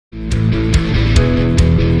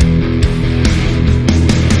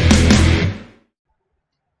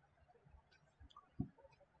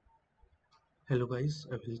Hello guys,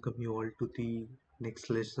 I welcome you all to the next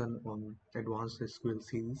lesson on Advanced SQL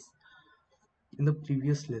series. In the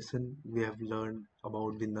previous lesson, we have learned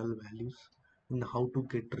about the null values and how to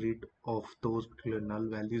get rid of those particular null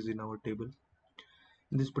values in our table.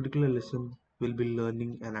 In this particular lesson, we'll be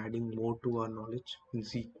learning and adding more to our knowledge in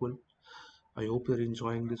SQL. I hope you're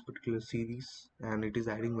enjoying this particular series and it is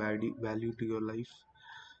adding value to your life.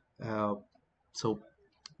 Uh, so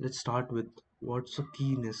let's start with what's a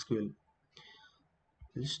key in SQL.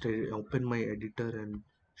 Just open my editor and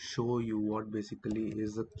show you what basically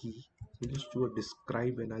is a key. I'll just do a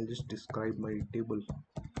describe and I'll just describe my table.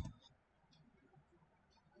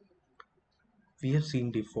 We have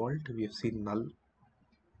seen default, we have seen null.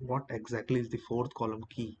 What exactly is the fourth column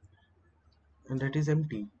key? And that is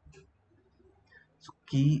empty. So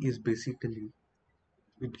key is basically,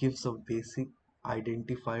 it gives a basic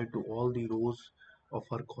identifier to all the rows of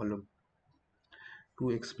our column. To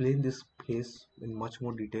explain this case in much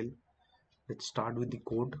more detail, let's start with the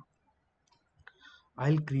code.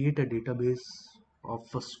 I'll create a database of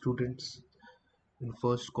students. In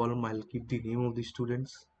first column I'll keep the name of the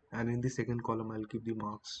students, and in the second column I'll keep the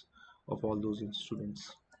marks of all those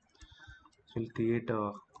students. So we'll create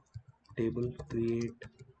a table, create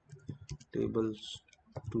table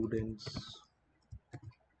students.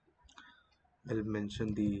 I'll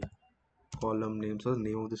mention the column names or the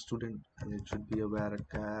name of the student, and it should be a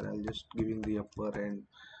varchar. I'll just giving the upper end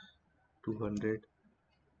 200,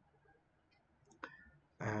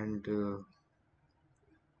 and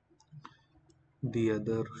the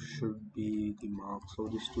other should be the marks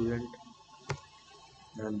of the student,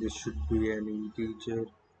 and this should be an integer.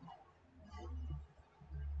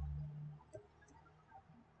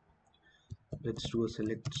 Let's do a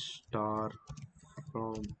select star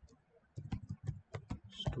from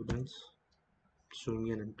students, showing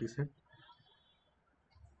me an empty set.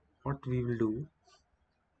 What we will do,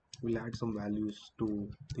 we'll add some values to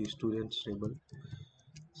the students table.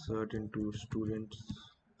 Insert into students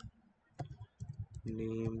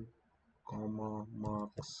name, comma,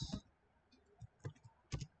 marks.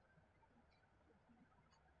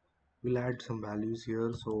 We'll add some values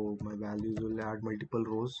here, so my values will add multiple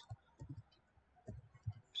rows.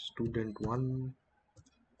 Student 1,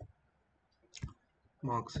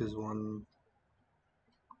 marks is 1.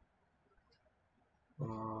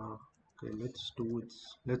 Okay,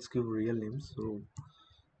 let's give real names. So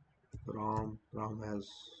Ram has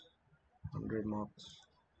 100 marks.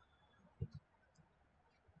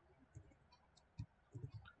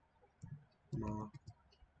 Ma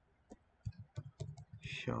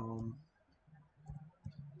Sham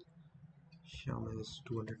has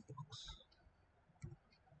 200 marks.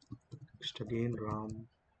 Next again Ram.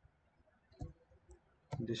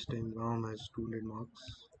 This time Ram has 200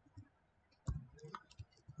 marks.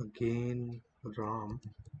 Again Ram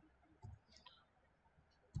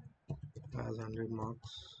has 100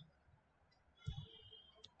 marks,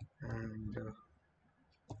 and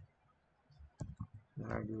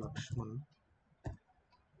add Lakshman.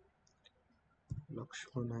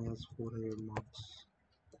 Lakshman has 400 marks.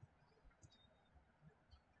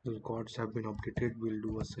 The records have been updated. We'll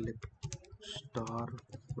do a select star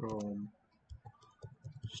from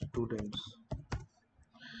students.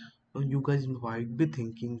 Now you guys might be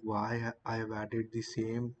thinking why I have added the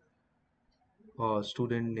same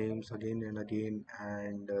student names again and again,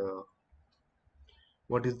 and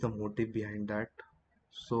what is the motive behind that.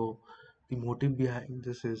 So the motive behind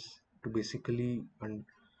this is to basically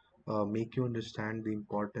make you understand the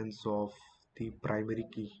importance of the primary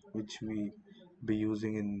key which we be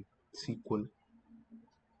using in SQL.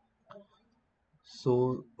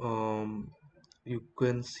 So you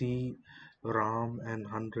can see Ram and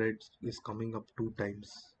 100 is coming up 2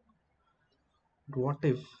 times. What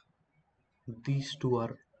if these two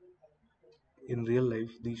are in real life,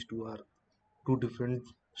 these two are two different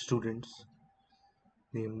students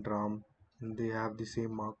named Ram, and they have the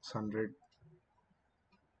same marks 100.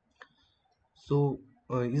 So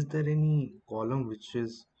is there any column which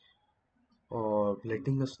is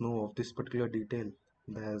letting us know of this particular detail,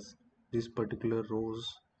 as these particular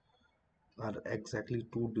rows are exactly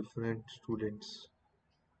two different students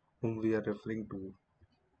whom we are referring to?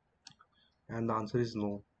 And the answer is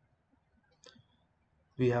no.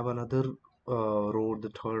 We have another row, the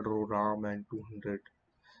third row, Ram and 200,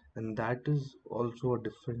 and that is also a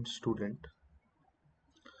different student.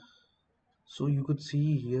 So you could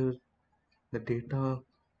see here the data,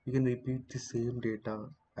 you can repeat the same data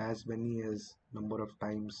as many as number of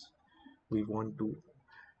times we want to,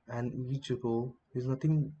 and each row is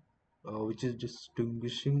nothing which is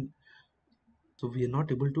distinguishing. So we are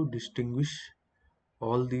not able to distinguish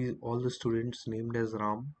all the students named as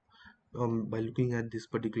Ram by looking at this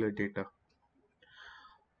particular data.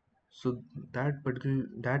 So that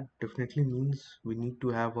definitely means we need to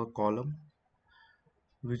have a column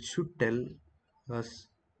which should tell us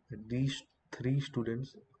that these three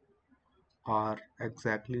students are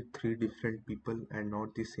exactly three different people and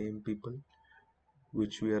not the same people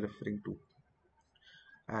which we are referring to.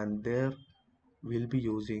 And there we'll be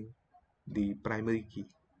using the primary key.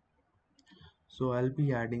 So I'll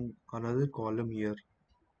be adding another column here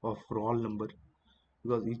of roll number,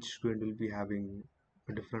 because each student will be having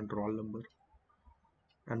a different roll number,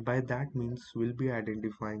 and by that means we'll be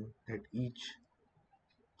identifying that each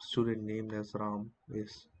student named as Ram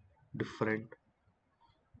is different,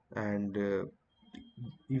 and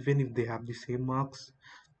even if they have the same marks,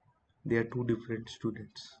 they are two different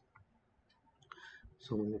students.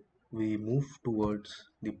 So we move towards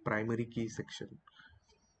the primary key section.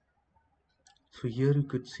 So here you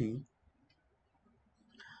could see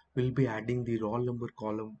we'll be adding the roll number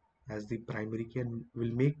column as the primary key, and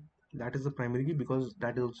we'll make that is the primary key because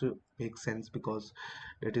that also makes sense, because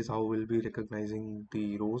that is how we'll be recognizing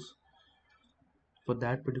the rows. For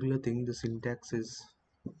that particular thing, the syntax is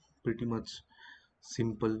pretty much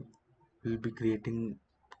simple. We'll be creating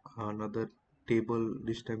another table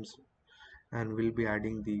this time, and we'll be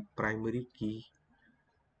adding the primary key,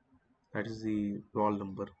 that is the roll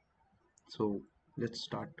number. So let's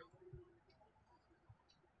start.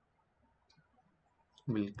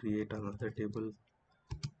 We'll create another table,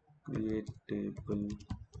 create table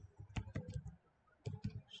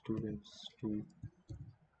students to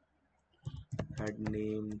add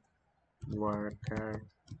name varchar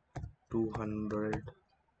 200.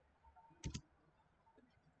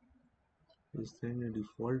 Is there any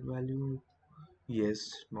default value?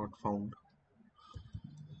 Yes, not found.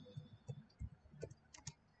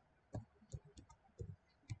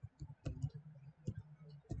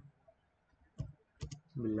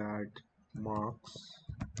 We'll add marks.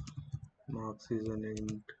 Marks is an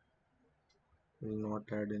int, will not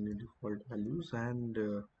add any default values, and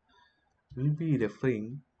we'll be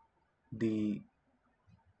referring the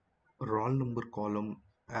roll number column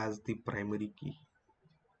as the primary key.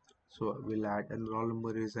 So we'll add, and roll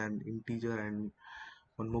number is an integer, and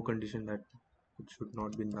one more condition that it should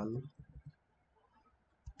not be null.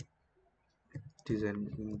 It is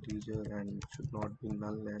an integer and should not be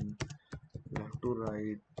null, and we have to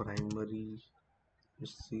write primary.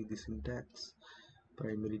 Let's see the syntax.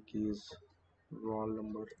 Primary key is roll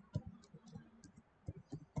number.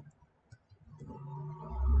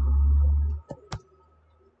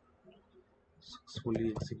 Successfully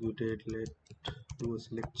executed. Let do a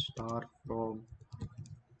select star from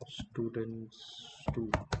students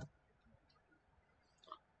to.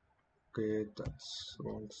 Okay, that's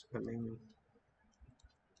wrong spelling.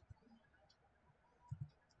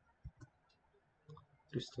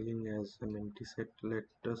 It is telling as an empty set. Let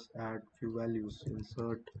us add few values.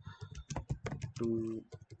 Insert to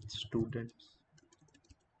students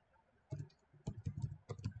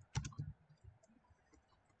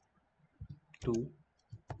to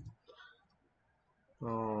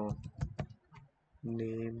uh,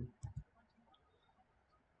 name,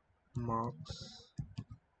 marks,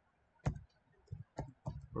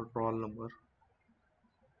 roll number,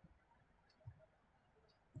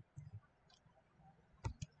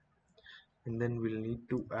 and then we'll need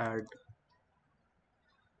to add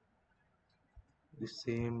the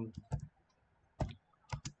same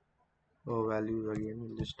values again.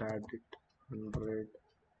 We'll just add it 100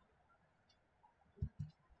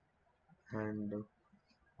 and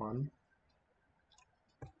 1.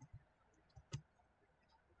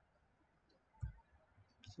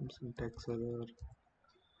 Some syntax error.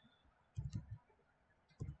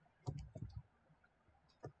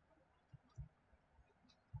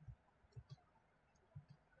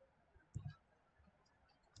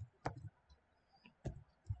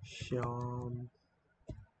 Shyam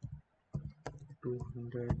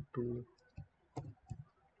 202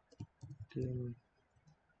 Kim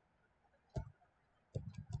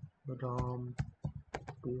Ram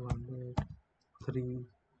 203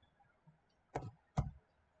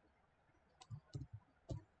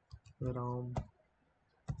 Ram.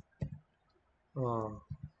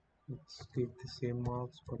 Let's give the same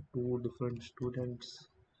marks for two different students,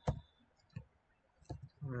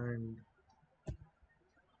 and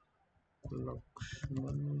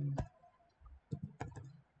Lakshman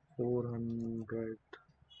 400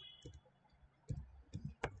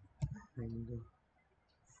 and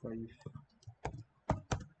 5.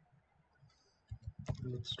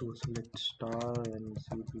 Let's do a select star and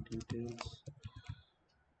see the details.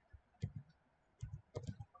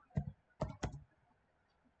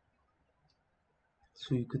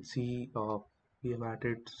 So you could see we have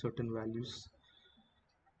added certain values.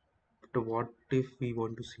 But what if we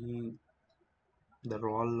want to see the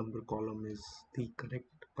roll number column is the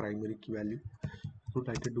correct primary key value? So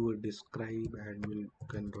try to do a describe and we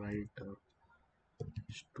can write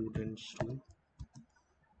students to,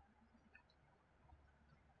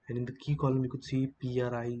 and in the key column you could see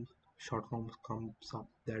PRI short form comes up.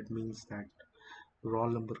 That means that roll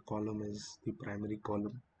number column is the primary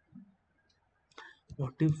column.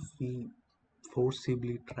 What if we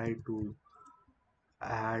forcibly try to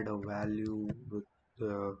add a value with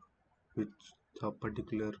uh, which the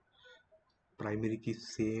particular primary key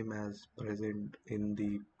same as present in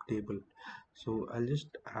the table? So I'll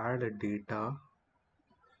just add a data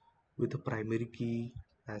with a primary key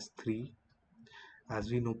as 3. As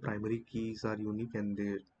we know, primary keys are unique and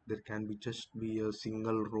there can be just be a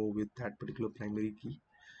single row with that particular primary key.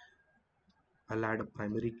 I'll add a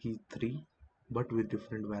primary key 3 but with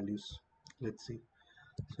different values. Let's see.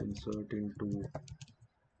 So insert into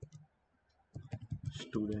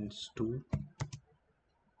students 2.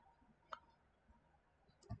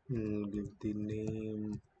 Give the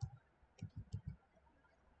name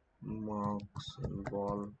marks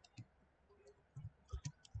wall,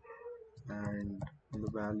 and the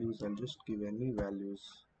values I'll just give any values.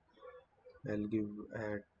 I'll give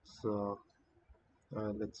at I'll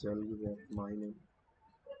give at my name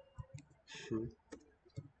shoe,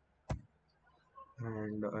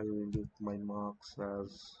 and I'll give my marks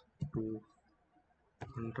as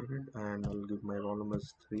 200 and I'll give my roll number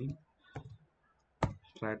as 3.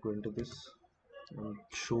 Try to enter this and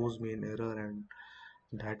shows me an error, and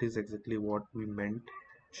that is exactly what we meant.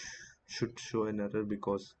 Should show an error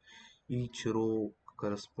because each row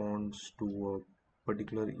corresponds to a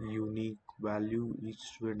particular unique value. Each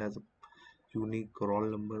student has a unique roll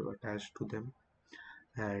number attached to them,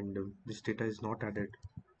 and this data is not added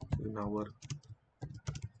in our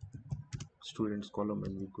students column,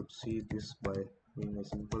 and we could see this by doing a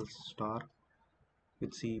simple star. You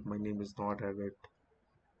could see my name is not added.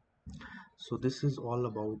 So this is all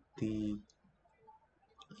about the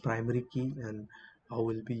primary key and how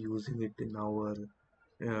we'll be using it in our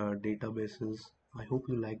databases. I hope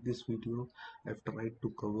you like this video. I've tried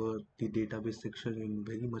to cover the database section in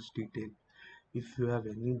very much detail. If you have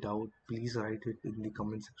any doubt, please write it in the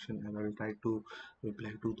comment section and I will try to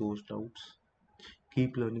reply to those doubts.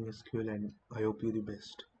 Keep learning SQL and I hope you the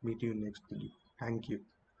best. Meet you in next video. Thank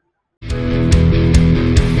you.